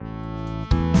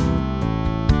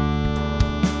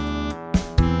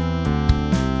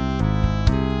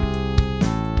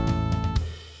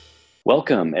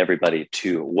Welcome, everybody,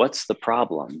 to What's the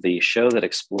Problem, the show that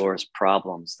explores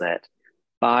problems that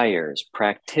buyers,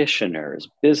 practitioners,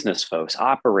 business folks,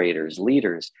 operators,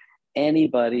 leaders,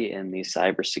 anybody in the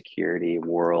cybersecurity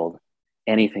world,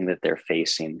 anything that they're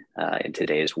facing in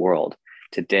today's world.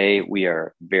 Today, we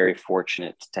are very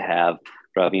fortunate to have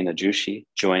Ravina Joshi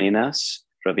joining us.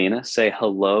 Ravina, say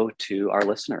hello to our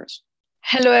listeners.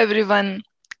 Hello, everyone.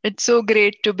 It's so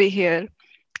great to be here.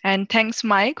 And thanks,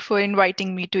 Mike, for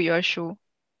inviting me to your show.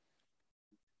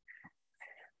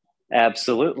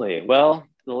 Absolutely. Well,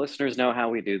 the listeners know how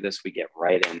we do this. We get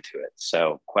right into it.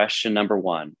 So, question number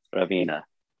one, Ravina,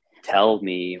 tell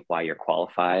me why you're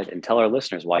qualified and tell our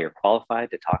listeners why you're qualified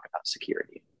to talk about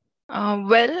security.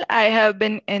 I have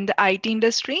been in the IT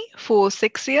industry for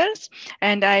 6 years,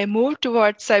 and I moved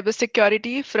towards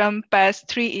cybersecurity from past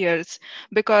 3 years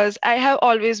because I have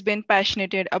always been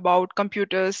passionate about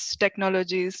computers,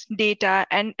 technologies, data,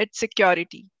 and its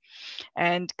security.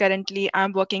 And currently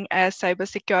I'm working as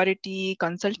cybersecurity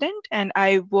consultant, and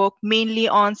I work mainly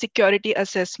on security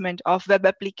assessment of web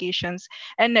applications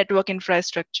and network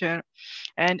infrastructure.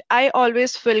 And I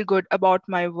always feel good about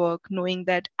my work knowing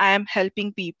that I am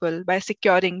helping people by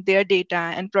securing their data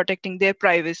and protecting their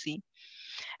privacy.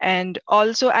 And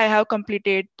also I have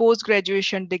completed post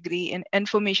graduation degree in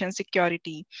information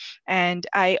security, and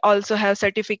I also have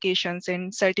certifications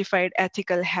in certified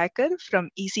ethical hacker from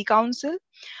EC Council,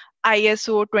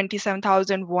 ISO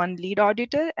 27001 lead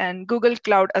auditor, and Google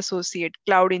Cloud Associate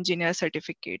Cloud Engineer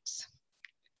certificates.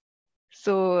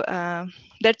 So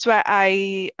that's why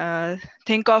I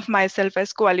think of myself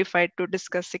as qualified to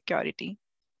discuss security.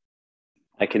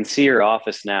 I can see your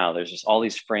office now. There's just all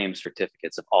these frame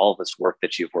certificates of all this work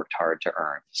that you've worked hard to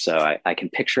earn. So I can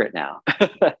picture it now.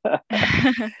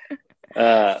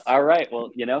 All right.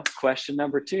 Well, question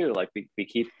number two, like we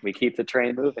keep the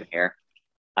train moving here.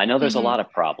 I know there's a lot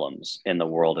of problems in the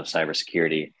world of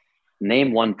cybersecurity.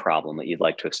 Name one problem that you'd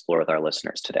like to explore with our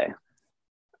listeners today.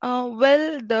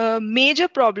 The major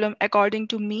problem, according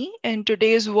to me, in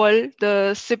today's world,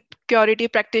 the security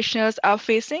practitioners are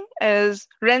facing is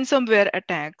ransomware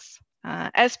attacks.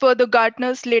 As per the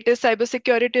Gartner's latest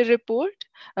cybersecurity report,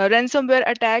 a ransomware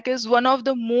attack is one of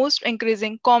the most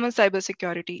increasing common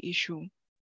cybersecurity issue.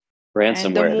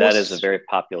 Ransomware, that is a very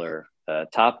popular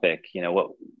topic.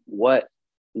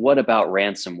 What about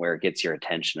ransomware gets your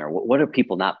attention, or what are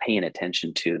people not paying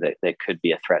attention to that could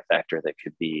be a threat vector that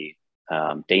could be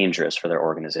dangerous for their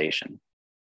organization?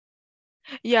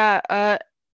 Yeah,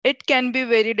 it can be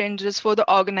very dangerous for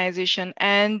the organization,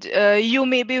 and you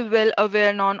may be well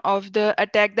aware now of the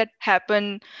attack that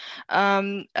happened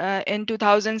in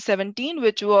 2017,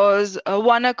 which was a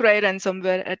WannaCry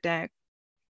ransomware attack,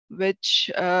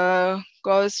 which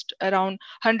cost around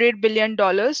 $100 billion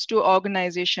to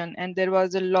organization, and there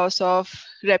was a loss of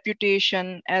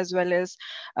reputation as well as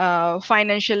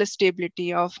financial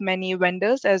stability of many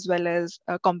vendors as well as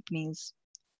companies.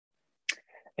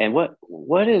 And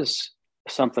what is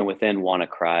something within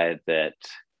WannaCry that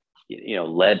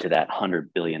led to that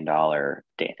 $100 billion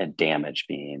damage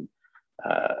being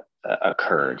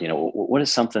occurred? What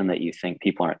is something that you think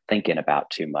people aren't thinking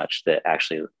about too much that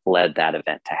actually led that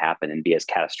event to happen and be as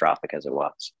catastrophic as it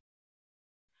was?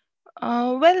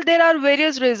 There are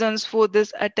various reasons for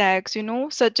this attacks,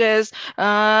 such as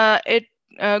it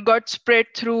got spread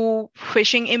through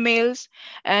phishing emails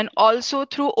and also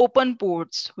through open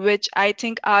ports, which I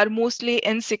think are mostly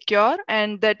insecure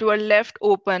and that were left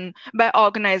open by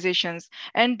organizations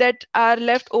and that are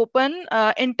left open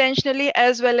intentionally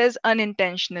as well as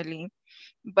unintentionally.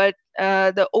 But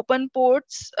the open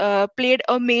ports played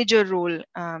a major role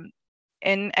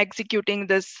in executing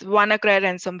this WannaCry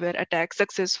ransomware attack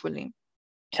successfully.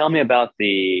 Tell me about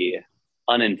the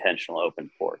unintentional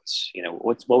open ports.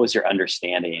 What was your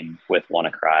understanding with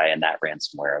WannaCry and that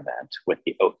ransomware event with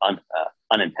the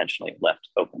unintentionally left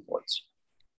open ports?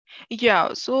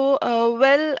 Yeah, so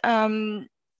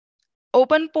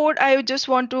open port, I just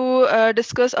want to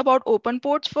discuss about open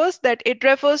ports first, that it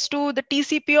refers to the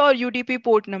TCP or UDP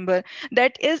port number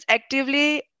that is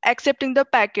actively accepting the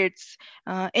packets.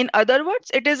 In other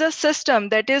words, it is a system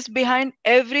that is behind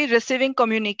every receiving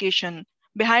communication,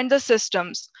 behind the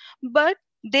systems. But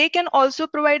they can also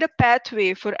provide a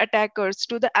pathway for attackers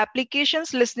to the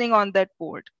applications listening on that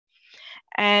port.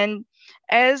 And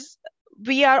as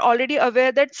we are already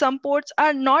aware that some ports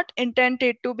are not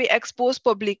intended to be exposed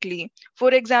publicly.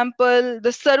 For example,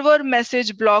 the server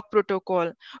message block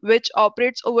protocol, which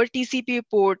operates over TCP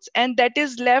ports, and that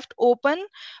is left open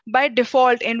by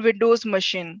default in Windows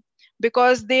machine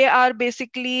because they are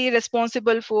basically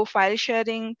responsible for file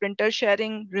sharing, printer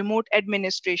sharing, remote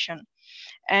administration.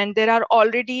 and there are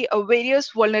already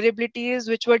various vulnerabilities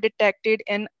which were detected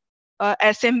in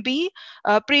SMB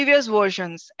previous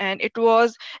versions, and it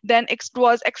was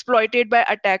was exploited by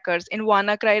attackers in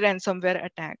WannaCry ransomware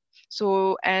attack.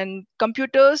 So, and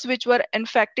computers which were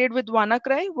infected with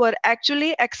WannaCry were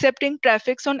actually accepting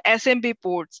traffics on SMB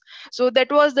ports. So that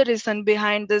was the reason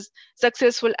behind this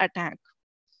successful attack.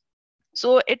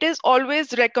 So it is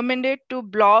always recommended to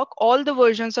block all the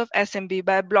versions of SMB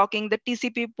by blocking the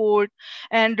TCP port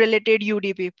and related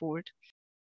UDP port.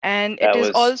 And it That is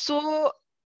was also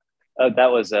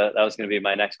that was going to be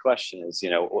my next question. Is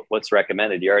what's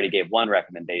recommended? You already gave one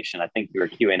recommendation. I think you were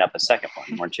queuing up a second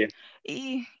one, weren't you?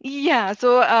 Yeah,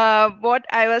 so what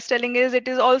I was telling is it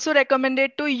is also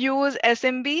recommended to use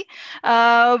SMB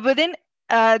within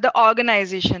the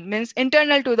organization, means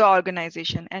internal to the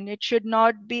organization, and it should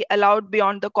not be allowed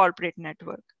beyond the corporate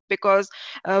network, because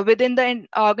within the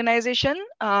organization,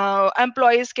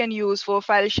 employees can use for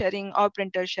file sharing or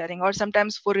printer sharing, or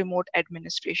sometimes for remote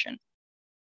administration.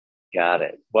 Got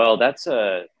it. Well, that's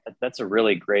a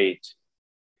really great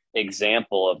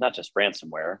example of not just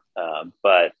ransomware,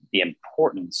 but the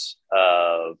importance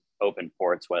of open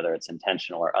ports, whether it's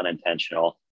intentional or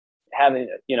unintentional, having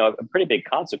a pretty big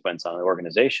consequence on the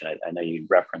organization. I know you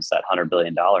referenced that $100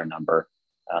 billion number.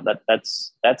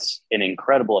 That's an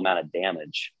incredible amount of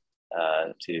damage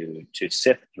to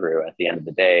sift through at the end of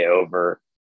the day over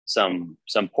some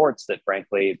ports that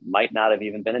frankly might not have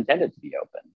even been intended to be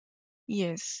open.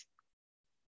 Yes.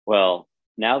 Well,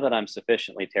 now that I'm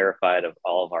sufficiently terrified of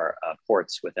all of our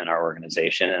ports within our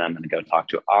organization, and I'm going to go talk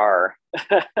to our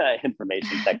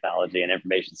information technology and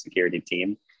information security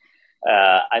team,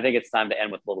 I think it's time to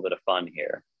end with a little bit of fun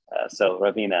here. So,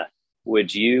 Ravina,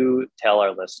 would you tell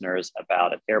our listeners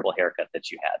about a terrible haircut that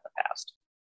you had in the past?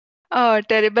 Oh,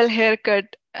 terrible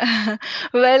haircut.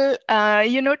 Well,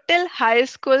 till high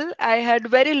school, I had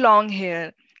very long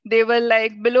hair. They were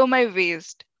like below my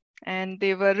waist, and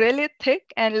they were really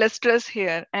thick and lustrous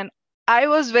hair. And I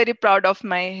was very proud of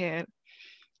my hair.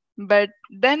 But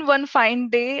then one fine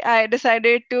day, I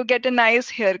decided to get a nice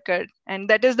haircut. And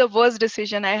that is the worst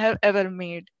decision I have ever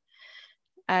made.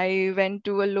 I went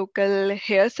to a local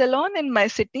hair salon in my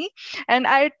city, and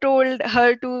I told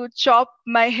her to chop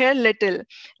my hair little,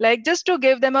 like just to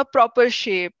give them a proper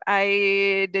shape.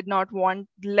 I did not want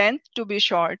length to be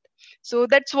short. So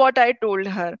that's what I told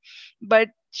her. But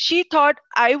she thought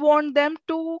I want them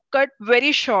to cut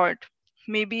very short.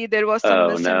 Maybe there was some Oh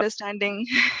no. misunderstanding.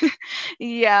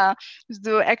 Yeah.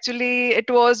 So actually, it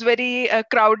was very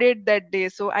crowded that day.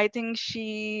 So I think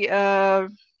she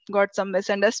got some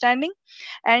misunderstanding,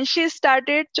 and she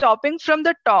started chopping from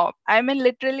the top. I mean,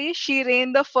 literally, she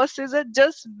ran the first scissor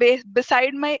just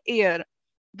beside my ear.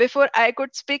 Before I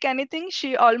could speak anything,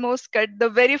 she almost cut the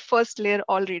very first layer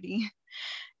already.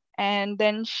 And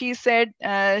then she said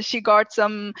she got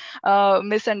some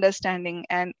misunderstanding.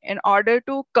 And in order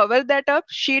to cover that up,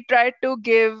 she tried to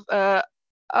give a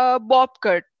bob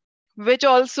cut, which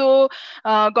also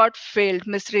got failed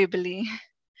miserably.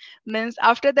 Means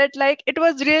after that, like, it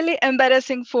was really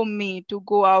embarrassing for me to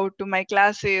go out to my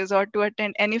classes or to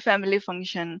attend any family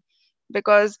function,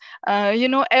 because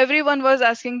everyone was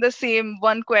asking the same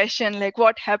one question, like,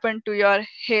 what happened to your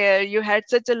hair? You had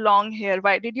such a long hair,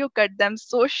 why did you cut them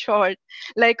so short,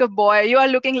 like a boy? You are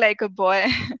looking like a boy.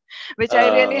 Which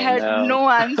I really Oh had no. no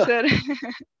answer.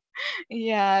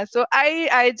 Yeah, so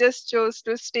I just chose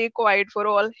to stay quiet for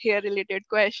all hair related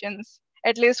questions,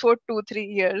 at least for 2 3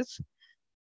 years.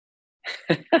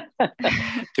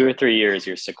 2 or 3 years,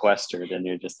 you're sequestered and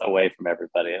you're just away from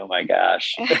everybody. Oh my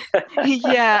gosh.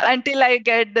 Yeah, until I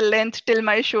get the length till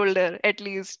my shoulder, at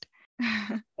least.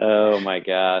 Oh my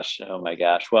gosh. Oh my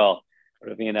gosh. Well,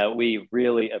 Ravina, we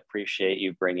really appreciate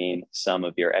you bringing some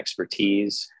of your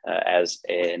expertise as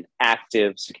an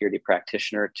active security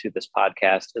practitioner to this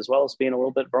podcast, as well as being a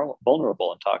little bit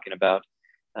vulnerable and talking about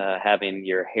having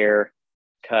your hair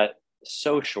cut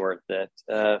so short that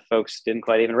folks didn't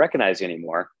quite even recognize you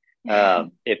anymore.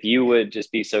 If you would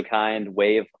just be so kind,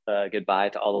 wave goodbye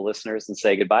to all the listeners and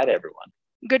say goodbye to everyone.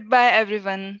 Goodbye,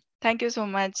 everyone. Thank you so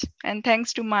much. And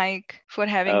thanks to Mike for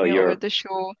having Oh, me over the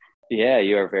show. yeah,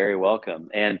 you are very welcome.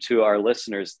 And to our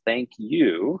listeners, thank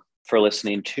you for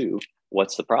listening to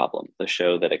What's the Problem? The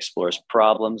show that explores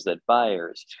problems that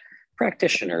buyers,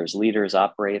 practitioners, leaders,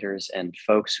 operators, and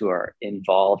folks who are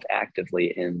involved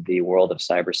actively in the world of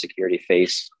cybersecurity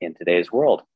face in today's world.